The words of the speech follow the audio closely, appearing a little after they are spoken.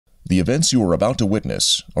The events you are about to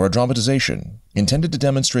witness are a dramatization intended to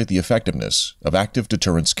demonstrate the effectiveness of active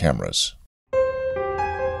deterrence cameras.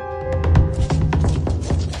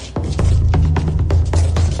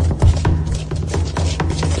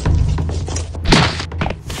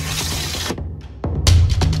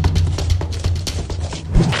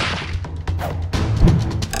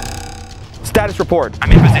 Status report.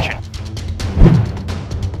 I'm in position.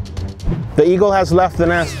 The eagle has left the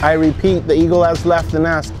nest. I repeat, the eagle has left the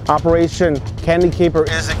nest. Operation Candy Caper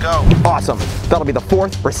is a go. Awesome. That'll be the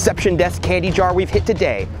 4th reception desk candy jar we've hit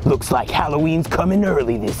today. Looks like Halloween's coming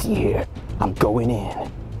early this year. I'm going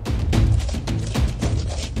in.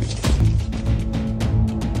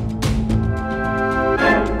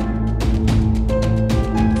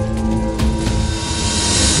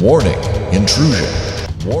 Warning, intrusion.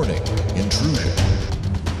 Warning, intrusion.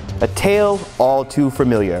 A tale all too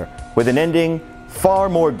familiar, with an ending far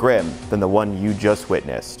more grim than the one you just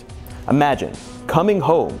witnessed. Imagine coming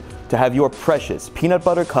home to have your precious peanut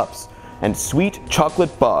butter cups and sweet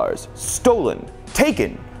chocolate bars stolen,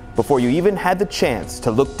 taken, before you even had the chance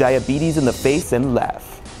to look diabetes in the face and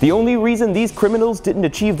laugh. The only reason these criminals didn't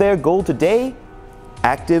achieve their goal today?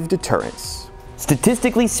 Active deterrence.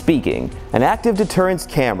 Statistically speaking, an active deterrence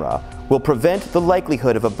camera will prevent the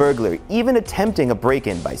likelihood of a burglar even attempting a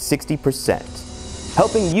break-in by 60%.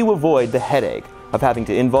 Helping you avoid the headache of having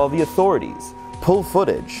to involve the authorities, pull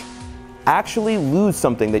footage, actually lose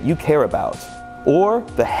something that you care about, or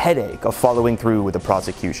the headache of following through with the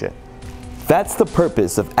prosecution. That's the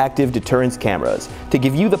purpose of active deterrence cameras, to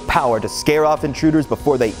give you the power to scare off intruders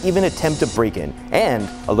before they even attempt a break-in, and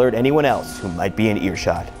alert anyone else who might be in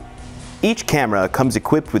earshot. Each camera comes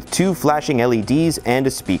equipped with 2 flashing LEDs and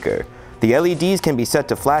a speaker. The LEDs can be set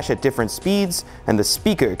to flash at different speeds, and the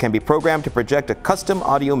speaker can be programmed to project a custom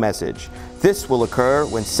audio message. This will occur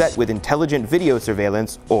when set with intelligent video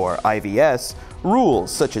surveillance, or I.V.S,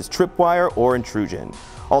 rules such as tripwire or intrusion.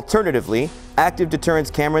 Alternatively, active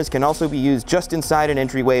deterrence cameras can also be used just inside an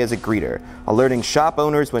entryway as a greeter, alerting shop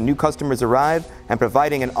owners when new customers arrive and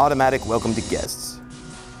providing an automatic welcome to guests.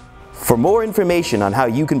 For more information on how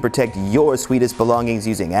you can protect your sweetest belongings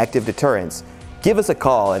using active deterrence, give us a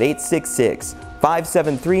call at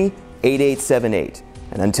 866-573-8878.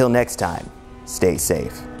 And until next time, stay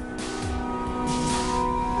safe.